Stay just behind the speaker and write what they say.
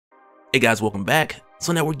Hey guys, welcome back.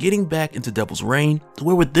 So now we're getting back into Devil's Reign, to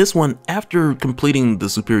where with this one, after completing the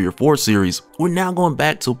Superior 4 series, we're now going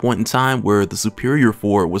back to a point in time where the Superior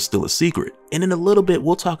 4 was still a secret. And in a little bit,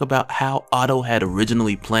 we'll talk about how Otto had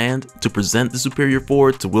originally planned to present the Superior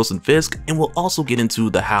 4 to Wilson Fisk, and we'll also get into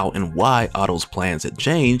the how and why Otto's plans had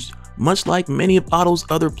changed, much like many of Otto's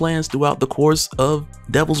other plans throughout the course of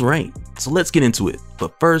Devil's Reign. So let's get into it.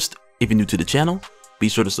 But first, if you're new to the channel, be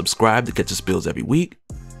sure to subscribe to catch the spills every week.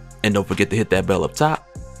 And don't forget to hit that bell up top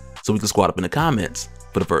so we can squat up in the comments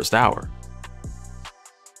for the first hour.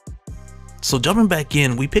 So jumping back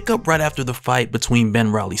in, we pick up right after the fight between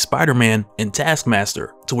Ben Reilly's Spider-Man and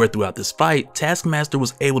Taskmaster, to where throughout this fight, Taskmaster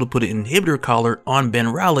was able to put an inhibitor collar on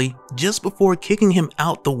Ben Reilly just before kicking him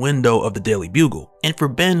out the window of the Daily Bugle. And for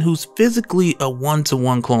Ben, who's physically a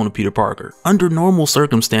one-to-one clone of Peter Parker, under normal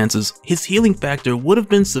circumstances, his healing factor would have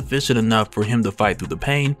been sufficient enough for him to fight through the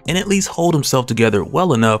pain and at least hold himself together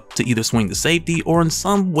well enough to either swing to safety or in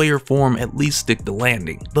some way or form at least stick the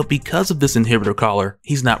landing. But because of this inhibitor collar,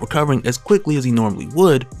 he's not recovering as quickly as he normally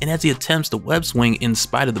would, and as he attempts to web swing in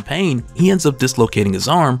spite of the pain, he ends up dislocating his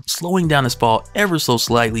arm, slowing down his fall ever so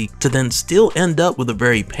slightly to then still end up with a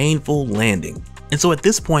very painful landing. And so at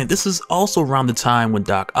this point, this is also around the time when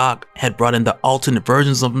Doc Ock had brought in the alternate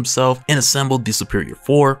versions of himself and assembled the Superior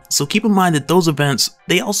 4. So keep in mind that those events,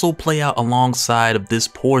 they also play out alongside of this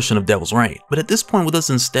portion of Devil's Reign. But at this point, with us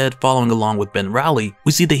instead following along with Ben Reilly,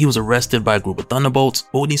 we see that he was arrested by a group of Thunderbolts,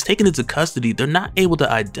 but when he's taken into custody, they're not able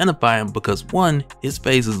to identify him because one, his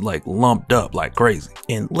face is like lumped up like crazy.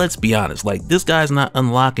 And let's be honest, like this guy's not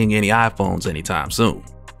unlocking any iPhones anytime soon.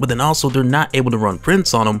 But then also they're not able to run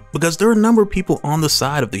prints on him because there are a number of people on the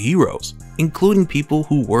side of the heroes, including people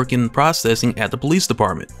who work in processing at the police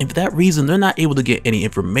department. And for that reason, they're not able to get any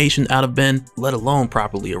information out of Ben, let alone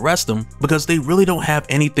properly arrest him, because they really don't have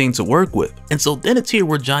anything to work with. And so then it's here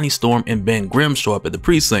where Johnny Storm and Ben Grimm show up at the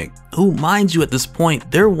precinct, who, mind you, at this point,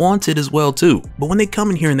 they're wanted as well too. But when they come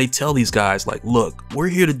in here and they tell these guys like, look, we're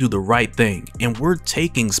here to do the right thing and we're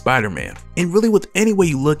taking Spider-Man. And really with any way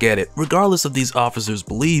you look at it, regardless of these officers'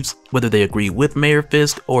 beliefs, whether they agree with Mayor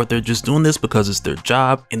Fisk or they're just doing this because it's their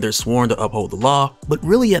job and they're sworn to uphold the law, but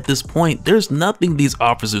really at this point, there's nothing these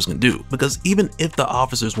officers can do, because even if the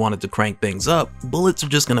officers wanted to crank things up, bullets are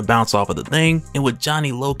just gonna bounce off of the thing. And with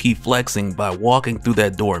Johnny low-key flexing by walking through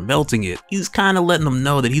that door and melting it, he's kind of letting them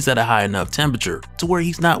know that he's at a high enough temperature to where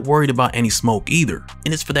he's not worried about any smoke either.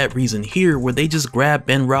 And it's for that reason here where they just grab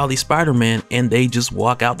Ben Reilly's Spider-Man and they just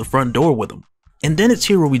walk out the front door with him. And then it's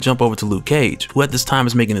here where we jump over to Luke Cage, who at this time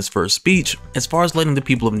is making his first speech as far as letting the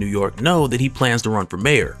people of New York know that he plans to run for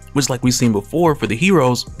mayor, which, like we've seen before for the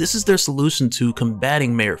heroes, this is their solution to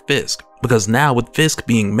combating Mayor Fisk. Because now with Fisk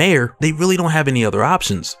being mayor, they really don't have any other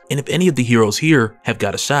options. And if any of the heroes here have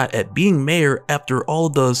got a shot at being mayor after all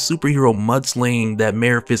of the superhero mudslinging that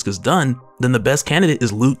Mayor Fisk has done, then the best candidate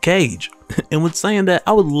is Luke Cage. And with saying that,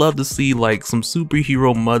 I would love to see like some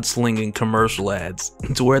superhero mudslinging commercial ads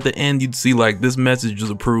to where at the end you'd see like this message is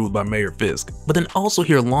approved by Mayor Fisk. But then also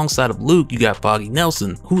here alongside of Luke, you got Foggy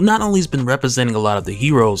Nelson, who not only has been representing a lot of the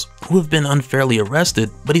heroes who have been unfairly arrested,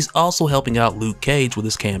 but he's also helping out Luke Cage with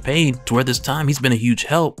his campaign, to where this time he's been a huge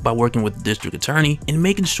help by working with the district attorney and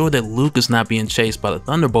making sure that Luke is not being chased by the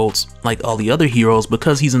Thunderbolts like all the other heroes,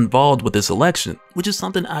 because he's involved with this election, which is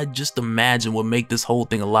something I just imagine would make this whole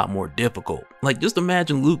thing a lot more difficult. Like just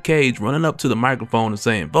imagine Luke Cage running up to the microphone and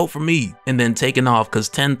saying, vote for me, and then taking off because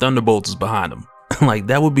 10 Thunderbolts is behind him. Like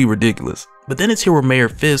that would be ridiculous. But then it's here where Mayor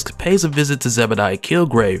Fisk pays a visit to Zebediah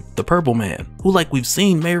Killgrave, the Purple Man, who, like we've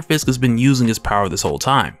seen, Mayor Fisk has been using his power this whole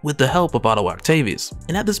time, with the help of Otto Octavius.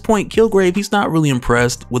 And at this point, Killgrave, he's not really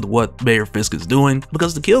impressed with what Mayor Fisk is doing,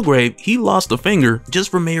 because the Killgrave, he lost a finger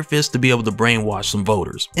just for Mayor Fisk to be able to brainwash some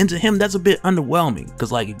voters. And to him, that's a bit underwhelming,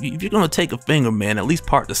 because like, if you're gonna take a finger, man, at least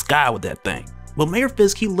part the sky with that thing. But Mayor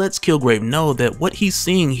Fisk, he lets Killgrave know that what he's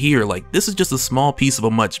seeing here, like this is just a small piece of a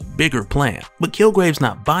much bigger plan. But Killgrave's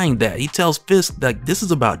not buying that. He tells Fisk that this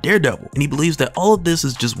is about Daredevil, and he believes that all of this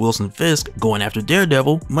is just Wilson Fisk going after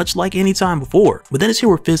Daredevil, much like any time before. But then it's here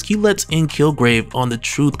where Fisk, he lets in Killgrave on the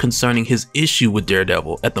truth concerning his issue with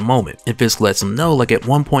Daredevil at the moment. And Fisk lets him know like at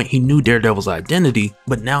one point he knew Daredevil's identity,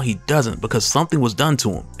 but now he doesn't because something was done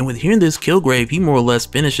to him. And with hearing this, Killgrave, he more or less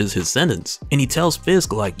finishes his sentence. And he tells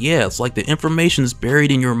Fisk like, yeah, it's like the information information is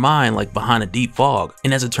buried in your mind like behind a deep fog.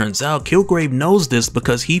 And as it turns out, Kilgrave knows this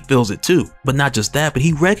because he feels it too. But not just that, but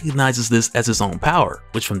he recognizes this as his own power,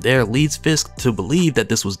 which from there leads Fisk to believe that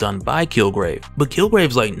this was done by Kilgrave. But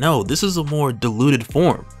Kilgrave's like, no, this is a more diluted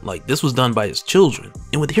form, like this was done by his children.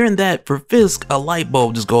 And with hearing that, for Fisk, a light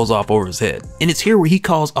bulb just goes off over his head. And it's here where he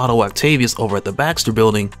calls Otto Octavius over at the Baxter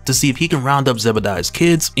building to see if he can round up Zebediah's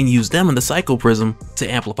kids and use them in the Psycho Prism to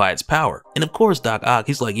amplify its power. And of course Doc Ock,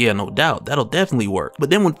 he's like, yeah, no doubt, that'll definitely work. But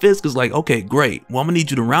then when Fisk is like, okay, great, well I'm gonna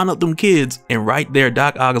need you to round up them kids, and right there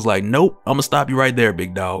Doc Ock is like, nope, I'm gonna stop you right there,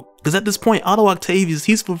 big dog. Because at this point, Otto Octavius,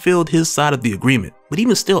 he's fulfilled his side of the agreement. But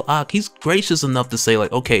even still, Ock, he's gracious enough to say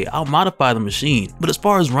like, okay, I'll modify the machine. But as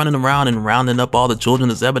far as running around and rounding up all the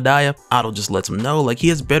children of Zebediah, Otto just lets him know like he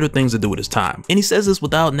has better things to do with his time. And he says this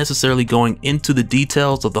without necessarily going into the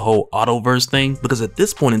details of the whole Ottoverse thing, because at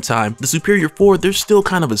this point in time, the Superior Four, they're still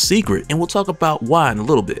kind of a secret, and we'll talk about why in a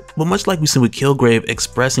little bit. But much like we see with Kilgrave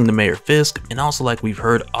expressing to Mayor Fisk, and also like we've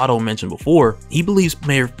heard Otto mention before, he believes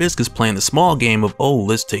Mayor Fisk is playing the small game of, oh,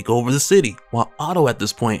 let's take over the city, while Otto at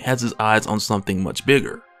this point has his eyes on something much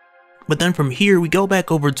bigger. But then from here, we go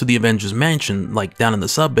back over to the Avengers Mansion, like down in the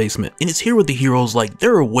sub-basement, and it's here with the heroes, like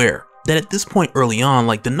they're aware that at this point early on,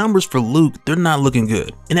 like the numbers for Luke, they're not looking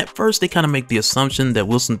good. And at first they kind of make the assumption that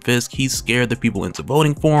Wilson Fisk, he's scared the people into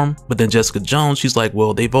voting for him. But then Jessica Jones, she's like,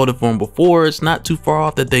 well, they voted for him before, it's not too far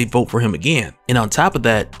off that they vote for him again. And on top of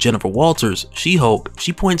that, Jennifer Walters, She-Hulk,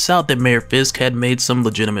 she points out that Mayor Fisk had made some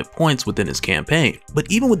legitimate points within his campaign.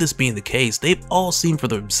 But even with this being the case, they've all seen for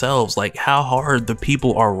themselves like how hard the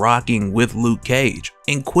people are rocking with Luke Cage.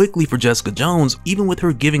 And quickly for Jessica Jones, even with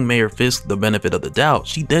her giving Mayor Fisk the benefit of the doubt,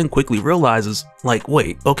 she then quickly realizes, like,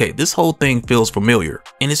 wait, okay, this whole thing feels familiar.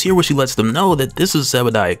 And it's here where she lets them know that this is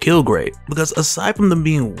Zebediah Kilgrave. Because aside from them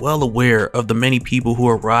being well aware of the many people who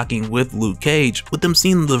are rocking with Luke Cage, with them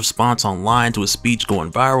seeing the response online to his speech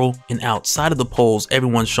going viral, and outside of the polls,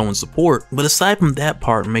 everyone's showing support, but aside from that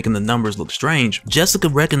part making the numbers look strange, Jessica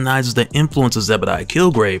recognizes the influence of Zebediah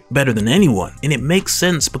Kilgrave better than anyone. And it makes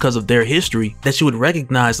sense because of their history that she would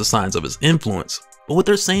recognize the signs of his influence. But with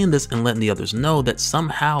her saying this and letting the others know that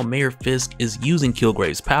somehow Mayor Fisk is using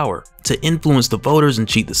Kilgrave's power to influence the voters and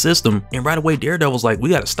cheat the system, and right away Daredevil's like, we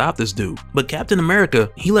gotta stop this dude. But Captain America,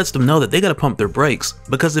 he lets them know that they gotta pump their brakes,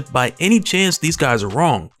 because if by any chance these guys are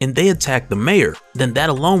wrong and they attack the mayor, then that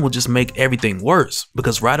alone will just make everything worse,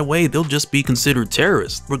 because right away they'll just be considered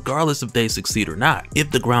terrorists, regardless if they succeed or not, if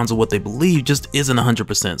the grounds of what they believe just isn't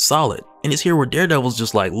 100% solid. And it's here where Daredevil's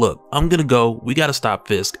just like, look, I'm gonna go, we gotta stop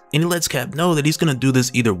Fisk, and he lets Cap know that he's gonna do this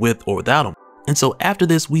either with or without him. And so after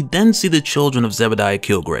this, we then see the children of Zebediah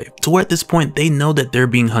Kilgrave, to where at this point they know that they're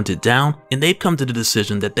being hunted down, and they've come to the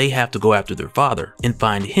decision that they have to go after their father and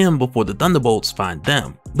find him before the Thunderbolts find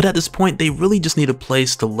them. But at this point, they really just need a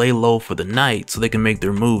place to lay low for the night so they can make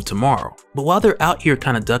their move tomorrow. But while they're out here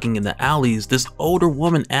kind of ducking in the alleys, this older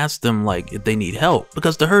woman asks them like if they need help,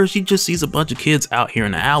 because to her, she just sees a bunch of kids out here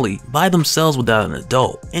in the alley by themselves without an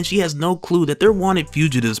adult, and she has no clue that they're wanted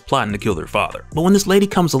fugitives plotting to kill their father. But when this lady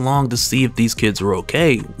comes along to see if these kids are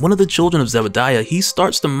okay, one of the children of Zebediah, he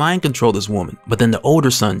starts to mind control this woman. But then the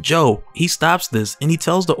older son, Joe, he stops this and he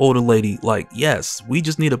tells the older lady like, yes, we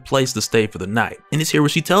just need a place to stay for the night. And it's here where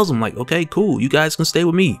she tells him like, okay, cool, you guys can stay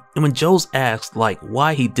with me. And when Joe's asked like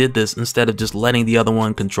why he did this instead of just letting the other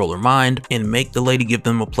one control her mind and make the lady give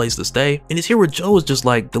them a place to stay, and it's here where Joe is just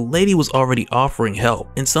like, the lady was already offering help,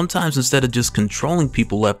 and sometimes instead of just controlling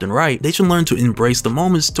people left and right, they should learn to embrace the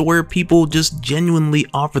moments to where people just genuinely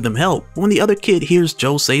offer them help. But when the other kid hears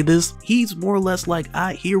Joe say this, he's more or less like,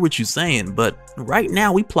 I hear what you're saying, but right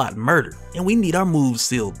now we plot murder and we need our moves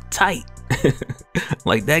sealed tight.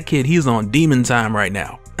 Like that kid, he's on demon time right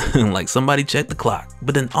now. Like somebody check the clock.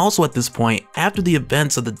 But then also at this point, after the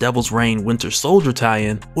events of the Devil's Reign Winter Soldier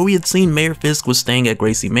tie-in, where we had seen Mayor Fisk was staying at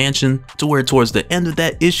Gracie Mansion, to where towards the end of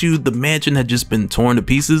that issue, the mansion had just been torn to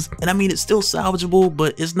pieces. And I mean, it's still salvageable,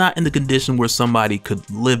 but it's not in the condition where somebody could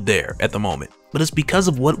live there at the moment. But it's because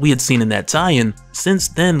of what we had seen in that tie-in. Since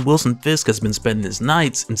then, Wilson Fisk has been spending his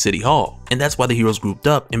nights in City Hall, and that's why the heroes grouped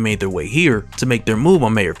up and made their way here to make their move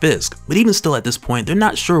on Mayor Fisk. But even still at this point, they're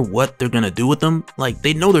not sure what they're gonna do with him. Like,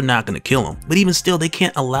 they know they're not gonna kill him, but even still, they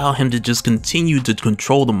can't allow him to just continue to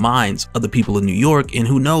control the minds of the people in New York and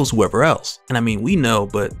who knows whoever else. And I mean, we know,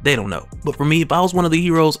 but they don't know. But for me, if I was one of the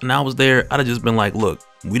heroes and I was there, I'd have just been like, look,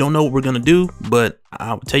 we don't know what we're gonna do, but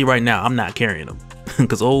I'll tell you right now, I'm not carrying him.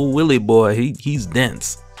 Cause old Willie boy, he's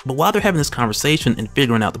dense. But while they're having this conversation and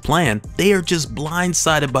figuring out the plan, they are just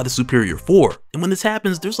blindsided by the Superior Four. And when this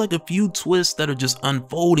happens, there's like a few twists that are just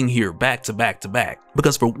unfolding here back to back to back.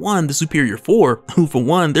 Because for one, the Superior Four, who for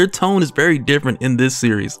one, their tone is very different in this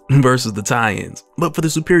series versus the tie-ins. But for the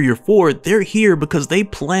Superior Four, they're here because they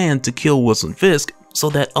plan to kill Wilson Fisk, so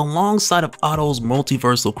that alongside of Otto's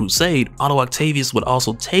multiversal crusade, Otto Octavius would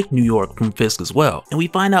also take New York from Fisk as well. And we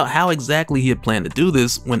find out how exactly he had planned to do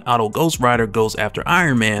this when Otto Ghost Rider goes after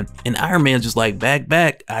Iron Man, and Iron Man's just like,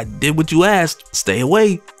 back, I did what you asked, stay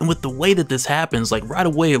away. And with the way that this happens, like right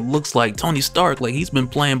away it looks like Tony Stark, like he's been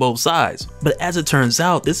playing both sides. But as it turns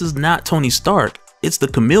out, this is not Tony Stark, it's the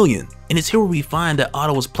Chameleon. And it's here where we find that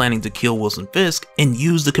Otto was planning to kill Wilson Fisk and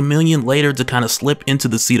use the Chameleon later to kind of slip into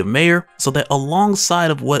the seat of mayor, so that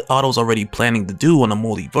alongside of what Otto's already planning to do on a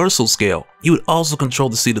multiversal scale, he would also control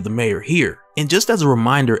the seat of the mayor here. And just as a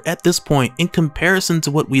reminder, at this point, in comparison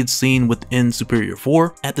to what we had seen within Superior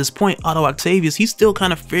 4, at this point Otto Octavius, he's still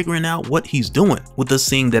kind of figuring out what he's doing, with us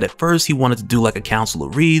seeing that at first he wanted to do like a council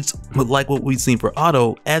of reeds, but like what we've seen for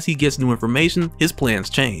Otto, as he gets new information, his plans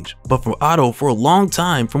change. But for Otto, for a long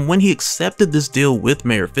time, from when he accepted this deal with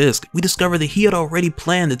Mayor Fisk, we discovered that he had already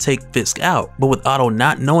planned to take Fisk out. But with Otto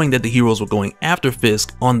not knowing that the heroes were going after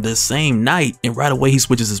Fisk on this same night, and right away he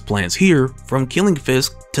switches his plans here, from killing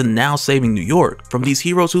Fisk to now saving New York from these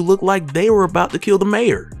heroes who look like they were about to kill the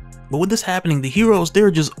mayor. But with this happening, the heroes, they're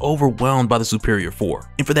just overwhelmed by the Superior Four.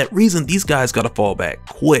 And for that reason, these guys gotta fall back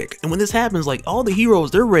quick. And when this happens, like all the heroes,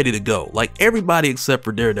 they're ready to go. Like everybody except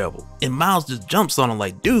for Daredevil. And Miles just jumps on him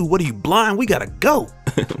like, dude, what are you, blind? We gotta go.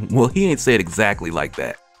 Well, he ain't said exactly like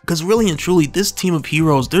that. Because really and truly, this team of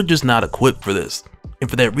heroes, they're just not equipped for this. And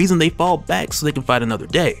for that reason, they fall back so they can fight another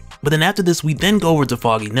day. But then after this, we then go over to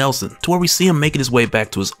Foggy Nelson, to where we see him making his way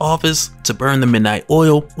back to his office to burn the midnight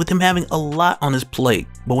oil, with him having a lot on his plate.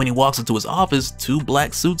 But when he walks into his office, 2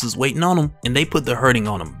 black suits is waiting on him, and they put the hurting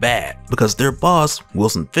on him bad. Because their boss,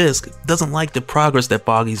 Wilson Fisk, doesn't like the progress that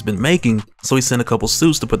Foggy's been making, so he sent a couple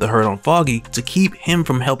suits to put the hurt on Foggy to keep him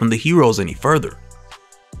from helping the heroes any further.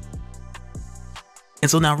 And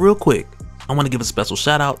so now real quick, I want to give a special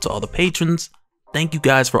shout out to all the patrons. Thank you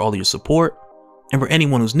guys for all of your support. And for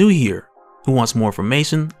anyone who's new here, who wants more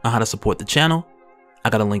information on how to support the channel, I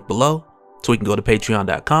got a link below so you can go to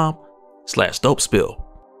patreon.com/dopespill.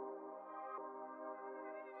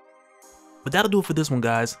 But that'll do it for this one,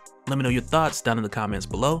 guys. Let me know your thoughts down in the comments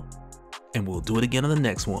below, and we'll do it again on the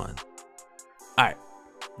next one. Alright,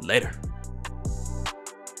 later.